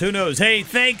knows? Hey,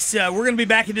 thanks. We're going to be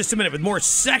back in just a minute with more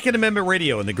Second Amendment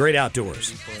Radio in the great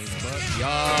outdoors. Yeah,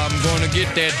 I'm going to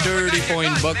get that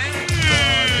 30-point buck.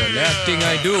 The last thing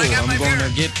I do, I'm going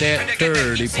to get that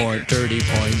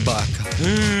 30-point buck.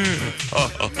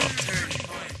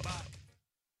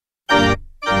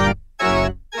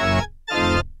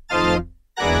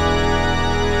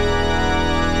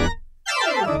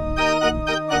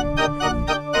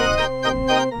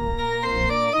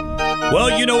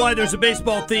 Well, you know why there's a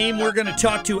baseball theme. We're going to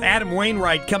talk to Adam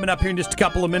Wainwright coming up here in just a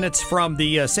couple of minutes from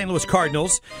the St. Louis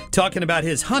Cardinals, talking about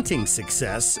his hunting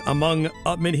success among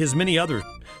his many other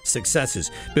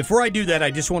successes. Before I do that, I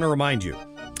just want to remind you,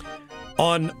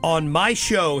 on my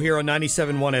show here on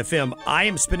 97.1 FM, I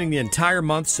am spending the entire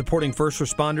month supporting first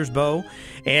responders, Bo,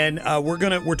 and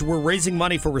we're raising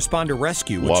money for Responder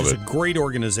Rescue, which is a great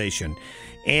organization.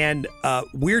 And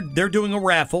they're doing a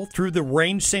raffle through the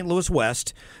Range St. Louis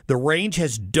West. The Range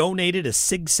has donated a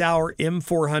Sig Sauer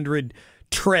M400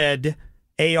 Tread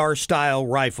AR-style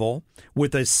rifle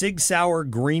with a Sig Sauer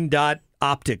green dot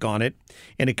optic on it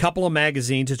and a couple of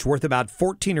magazines. It's worth about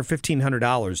 $1,400 or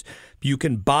 $1,500. You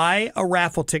can buy a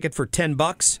raffle ticket for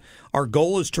 $10. Our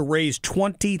goal is to raise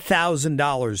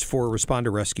 $20,000 for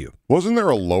Responder Rescue. Wasn't there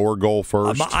a lower goal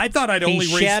first? I thought I'd only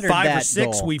raised 5 or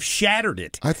 6. Goal. We've shattered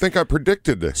it. I think I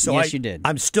predicted this. So yes, you did.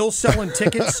 I'm still selling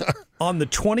tickets. On the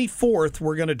 24th,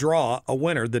 we're going to draw a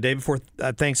winner the day before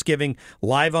Thanksgiving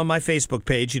live on my Facebook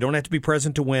page. You don't have to be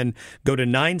present to win. Go to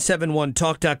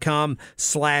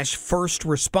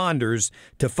 971talk.com/firstresponders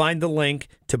to find the link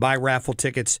to buy raffle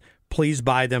tickets. Please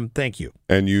buy them. Thank you.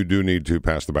 And you do need to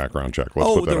pass the background check. Let's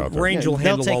put that out there. The Range will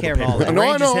handle all the paperwork. No,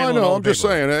 I know. I'm just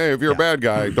saying, hey, if you're a bad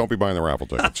guy, don't be buying the raffle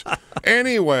tickets.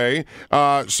 Anyway,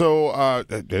 so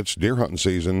it's deer hunting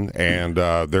season, and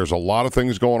there's a lot of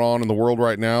things going on in the world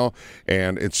right now,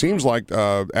 and it seems like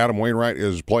Adam Wainwright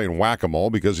is playing whack-a-mole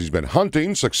because he's been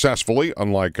hunting successfully,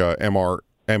 unlike MARC,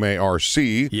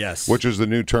 yes, which is the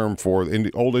new term for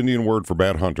the old Indian word for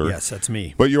bad hunter. Yes, that's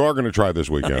me. But you are going to try this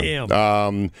weekend. I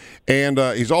am. And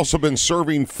he's also been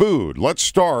serving food. Let's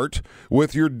start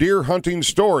with your deer hunting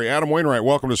story. Adam Wainwright,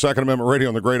 welcome to Second Amendment Radio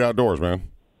on the Great Outdoors, man.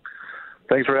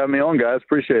 Thanks for having me on, guys.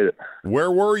 Appreciate it.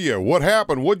 Where were you? What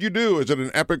happened? What'd you do? Is it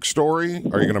an epic story?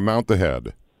 Are you going to mount the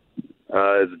head?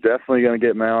 It's definitely going to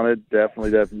get mounted.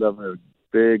 Definitely.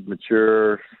 Big,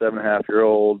 mature,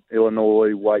 7.5-year-old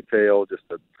Illinois whitetail, just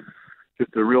a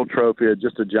real trophy,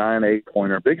 just a giant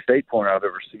 8-pointer, biggest 8-pointer I've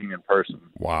ever seen in person.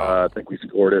 Wow! I think we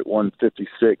scored it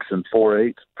 156 and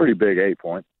 4.8. Pretty big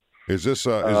 8-point. Is this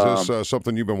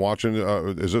something you've been watching?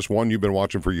 Is this one you've been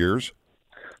watching for years?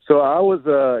 So I was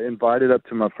invited up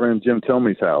to my friend Jim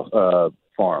Tilmey's house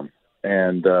farm,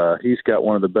 and he's got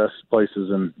one of the best places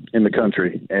in the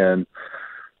country, and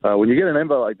when you get an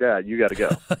invite like that, you got to go.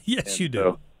 Yes, you do.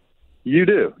 So you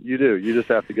do. You just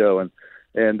have to go. And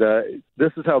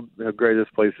this is how great this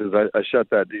place is. I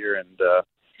shot that deer and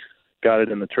got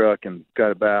it in the truck and got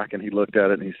it back, and he looked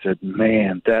at it and he said,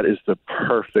 "Man, that is the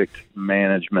perfect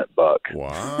management buck."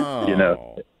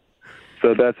 Wow.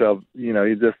 So that's how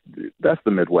that's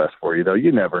the Midwest for you, though.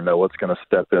 You never know what's going to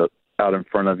step out in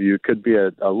front of you. It could be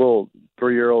a little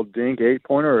 3-year-old dink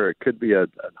 8-pointer, or it could be a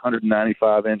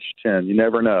 195-inch 10. You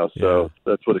never know. So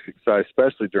that's what it's exciting,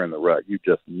 especially during the rut. You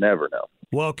just never know.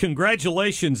 Well,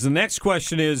 congratulations. The next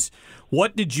question is,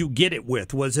 what did you get it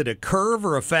with? Was it a curve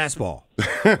or a fastball?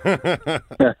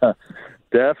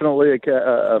 Definitely a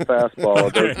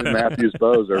fastball. Those Matthews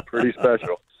bows are pretty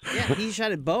special. Yeah, he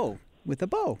shot at bow. with a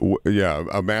bow. Yeah,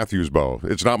 a Matthews bow.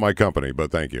 It's not my company,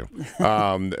 but thank you.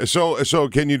 So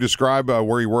can you describe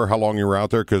where you were, how long you were out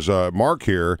there? Because Mark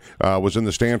here was in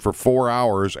the stand for 4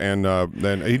 hours, and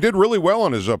then he did really well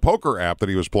on his poker app that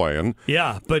he was playing.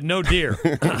 Yeah, but no deer.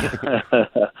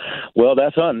 Well,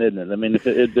 that's hunting, isn't it? I mean,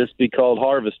 it'd just be called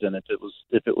harvesting if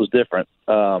it was different.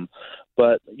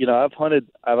 But I've hunted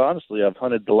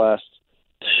the last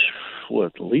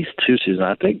at least 2 seasons.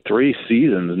 I think 3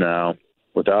 seasons now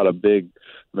without a big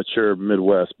mature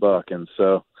Midwest buck, and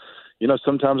so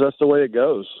sometimes that's the way it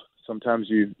goes. Sometimes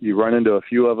you run into a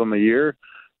few of them a year,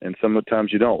 and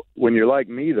sometimes you don't. When you're like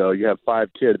me, though, you have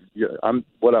 5 kids.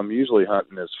 What I'm usually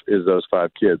hunting is those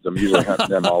 5 kids. I'm usually hunting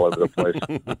them all over the place.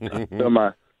 So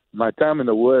my time in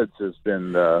the woods has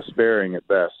been sparing at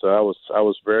best. So I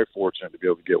was very fortunate to be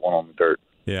able to get one on the dirt.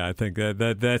 Yeah, I think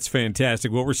that's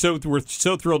fantastic. Well, we're so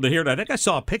thrilled to hear it. I think I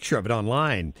saw a picture of it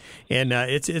online, and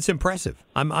it's impressive.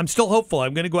 I'm still hopeful.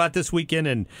 I'm going to go out this weekend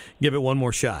and give it one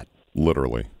more shot.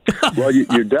 Literally. Well,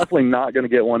 you're definitely not going to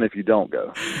get one if you don't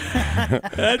go.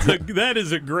 That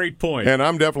is a great point. And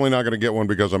I'm definitely not going to get one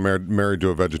because I'm married to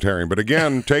a vegetarian. But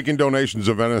again, taking donations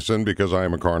of venison because I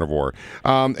am a carnivore.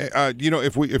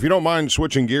 If you don't mind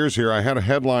switching gears here, I had a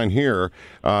headline here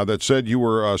that said you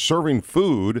were serving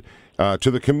food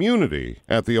to the community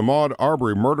at the Ahmaud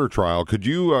Arbery murder trial. Could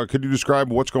you describe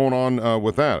what's going on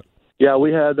with that? Yeah,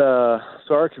 we had so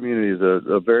our community is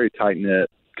a very tight-knit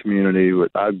community.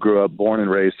 I grew up, born and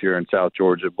raised here in South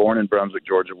Georgia, born in Brunswick,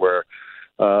 Georgia, where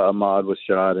Ahmaud was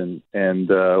shot, and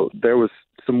there was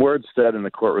some words said in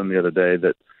the courtroom the other day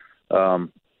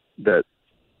that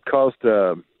caused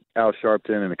Al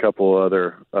Sharpton and a couple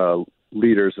other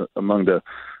leaders among the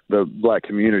black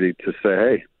community to say,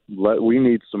 hey, we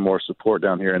need some more support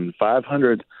down here. And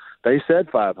 500, they said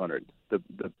 500.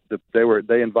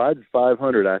 They invited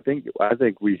 500. I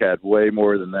think we had way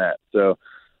more than that. So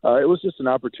it was just an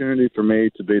opportunity for me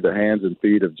to be the hands and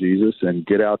feet of Jesus and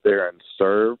get out there and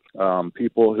serve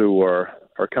people who are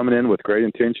coming in with great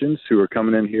intentions, who are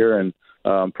coming in here and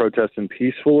protesting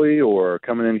peacefully, or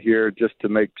coming in here just to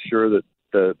make sure that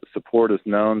the support is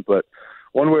known. But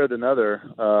one way or another,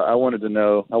 I wanted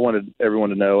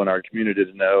everyone to know, and our community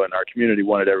to know, and our community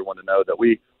wanted everyone to know that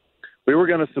we were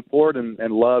going to support and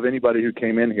love anybody who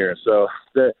came in here. So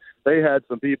they had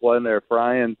some people in there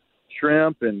frying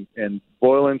shrimp and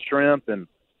boiling shrimp and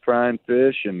frying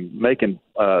fish and making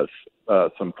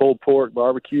some pulled pork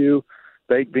barbecue,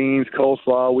 baked beans,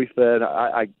 coleslaw. We fed.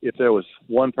 If there was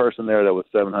one person there that was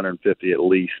 750 at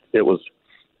least, it was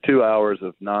 2 hours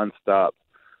of nonstop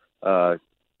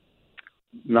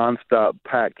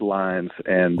packed lines,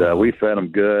 and we fed them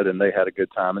good, and they had a good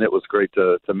time, and it was great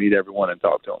to meet everyone and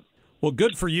talk to them. Well,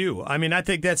 good for you. I mean, I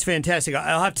think that's fantastic.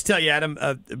 I'll have to tell you, Adam,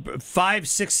 5,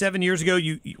 6, 7 years ago,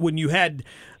 when you had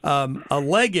a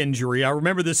leg injury, I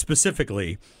remember this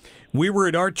specifically. We were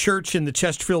at our church in the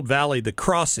Chesterfield Valley, The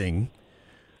Crossing,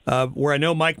 where I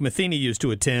know Mike Matheny used to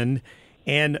attend,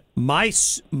 and my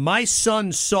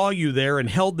son saw you there and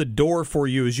held the door for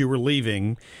you as you were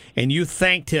leaving, and you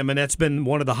thanked him, and that's been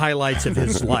one of the highlights of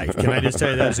his life. Can I just tell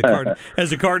you that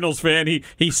as a Cardinals fan,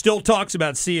 he still talks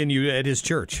about seeing you at his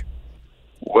church.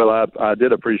 Well, I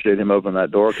did appreciate him opening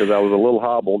that door because I was a little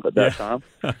hobbled at that time.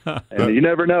 And you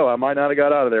never know. I might not have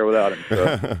got out of there without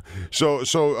him. So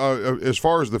as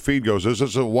far as the feed goes, is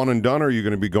this a one and done, or are you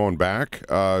going to be going back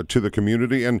to the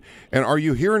community? And are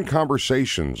you hearing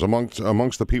conversations amongst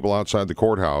the people outside the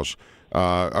courthouse?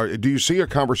 Do you see a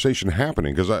conversation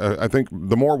happening? Because I think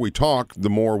the more we talk,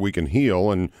 the more we can heal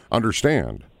and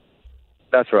understand.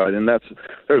 That's right. And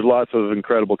there's lots of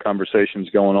incredible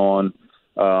conversations going on.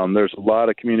 There's a lot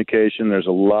of communication. There's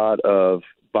a lot of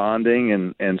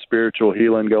bonding and spiritual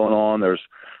healing going on. There's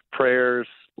prayers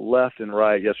left and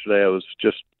right. Yesterday, it was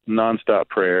just nonstop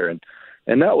prayer. And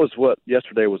that was what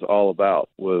yesterday was all about,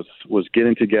 was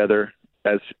getting together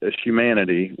as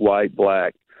humanity, white,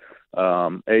 black,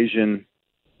 Asian.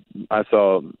 I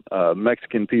saw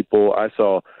Mexican people. I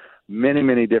saw many,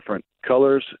 many different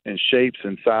colors and shapes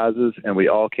and sizes, and we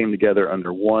all came together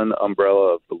under one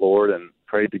umbrella of the Lord and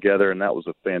prayed together, and that was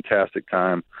a fantastic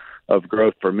time of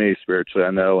growth for me spiritually,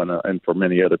 I know, and for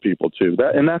many other people too.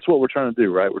 That's what we're trying to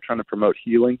do, right? We're trying to promote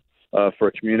healing for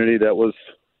a community that was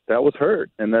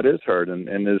hurt, and that is hurt,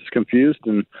 and is confused,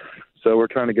 and so we're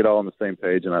trying to get all on the same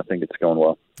page, and I think it's going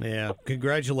well. Yeah,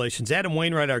 congratulations. Adam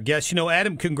Wainwright, our guest.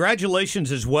 Adam,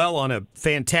 congratulations as well on a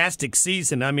fantastic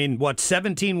season. I mean,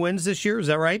 17 wins this year? Is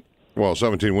that right? Well,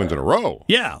 17 wins in a row.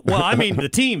 Yeah. Well, I mean, the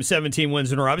team, 17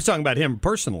 wins in a row. I was talking about him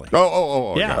personally.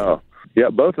 Oh. Yeah. Yeah,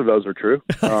 both of those are true.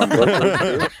 It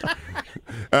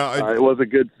was a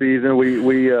good season. We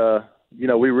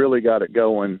really got it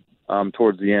going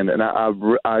towards the end. And I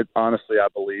honestly, I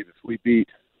believe if we beat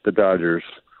the Dodgers,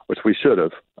 which we should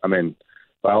have, I mean,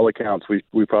 by all accounts,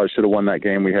 we probably should have won that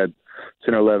game. We had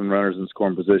 10 or 11 runners in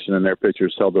scoring position, and their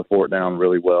pitchers held the fort down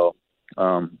really well.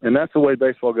 And that's the way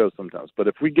baseball goes sometimes. But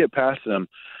if we get past them,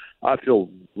 I feel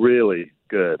really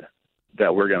good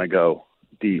that we're going to go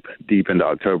deep into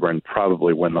October and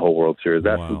probably win the whole World Series.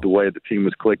 That's the way the team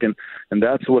was clicking, and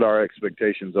that's what our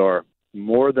expectations are,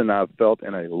 more than I've felt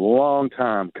in a long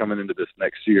time coming into this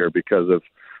next year, because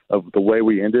of the way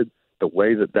we ended, the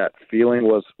way that feeling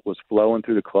was flowing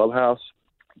through the clubhouse.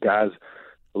 Guys,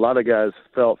 a lot of guys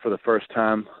felt for the first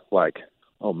time like,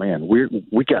 oh man, we're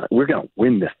going to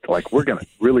win this. Like, we're going to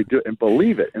really do it and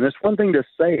believe it. And it's one thing to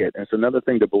say it, and it's another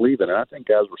thing to believe it. And I think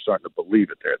guys were starting to believe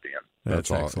it there at the end.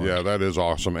 That's awesome. Yeah, that is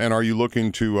awesome. And are you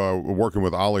looking to working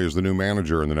with Ollie as the new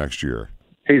manager in the next year?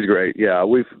 He's great. Yeah,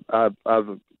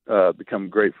 I've become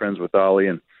great friends with Ollie,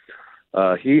 and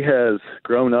he has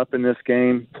grown up in this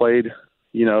game, played,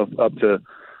 up to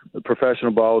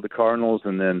professional ball with the Cardinals,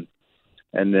 and then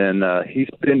he's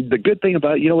been, the good thing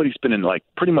about it, he's been in like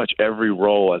pretty much every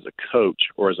role as a coach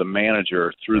or as a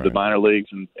manager through the minor leagues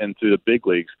and through the big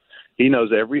leagues. He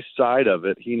knows every side of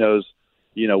it. He knows,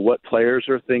 what players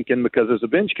are thinking, because as a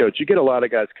bench coach, you get a lot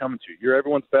of guys coming to you. You're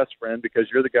everyone's best friend because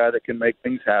you're the guy that can make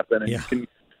things happen, and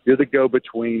you're the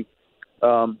go-between.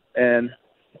 And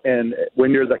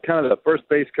when you're the kind of the first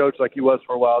base coach like he was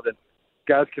for a while, then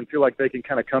guys can feel like they can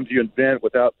kind of come to you and vent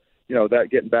without, that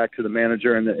getting back to the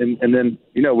manager. And then,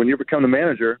 when you become the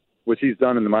manager, which he's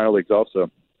done in the minor leagues also,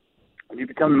 when you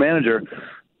become the manager,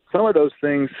 some of those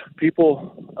things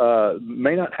people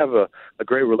may not have a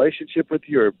great relationship with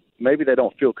you, or maybe they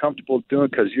don't feel comfortable doing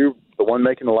because you're the one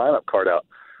making the lineup card out.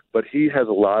 But he has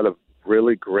a lot of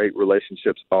really great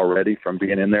relationships already from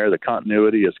being in there. The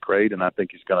continuity is great, and I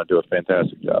think he's going to do a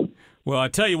fantastic job. Well, I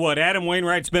tell you what, Adam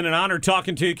Wainwright, it's been an honor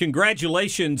talking to you.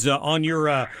 Congratulations on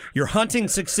your hunting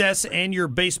success and your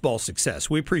baseball success.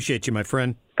 We appreciate you, my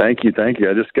friend. Thank you. I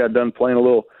just got done playing a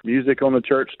little music on the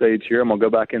church stage here. I'm going to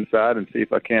go back inside and see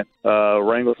if I can't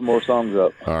wrangle some more songs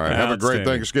up. All right. Have a great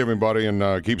Thanksgiving, buddy,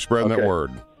 and keep spreading that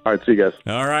word. All right. See you guys.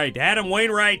 All right. Adam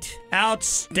Wainwright,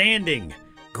 outstanding.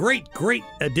 Great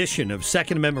edition of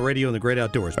Second Amendment Radio in the Great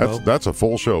Outdoors, Bo. That's a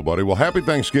full show, buddy. Well, happy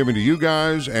Thanksgiving to you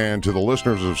guys and to the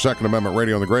listeners of Second Amendment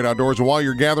Radio in the Great Outdoors. And while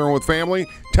you're gathering with family,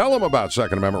 tell them about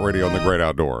Second Amendment Radio in the Great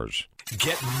Outdoors.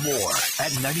 Get more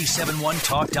at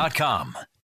 971talk.com.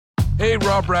 Hey,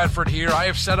 Rob Bradford here. I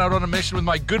have set out on a mission with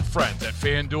my good friends at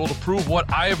FanDuel to prove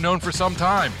what I have known for some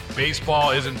time.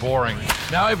 Baseball isn't boring.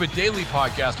 Now I have a daily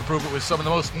podcast to prove it with some of the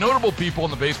most notable people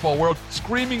in the baseball world,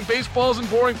 screaming baseball isn't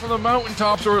boring from the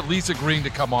mountaintops, or at least agreeing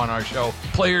to come on our show.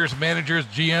 Players, managers,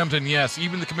 GMs, and yes,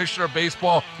 even the commissioner of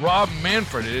baseball, Rob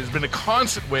Manfred. It has been a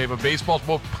constant wave of baseball's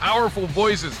most powerful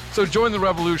voices. So join the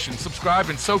revolution. Subscribe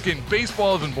and soak in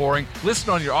Baseball Isn't Boring.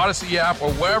 Listen on your Odyssey app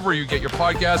or wherever you get your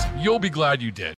podcasts. You'll be glad you did.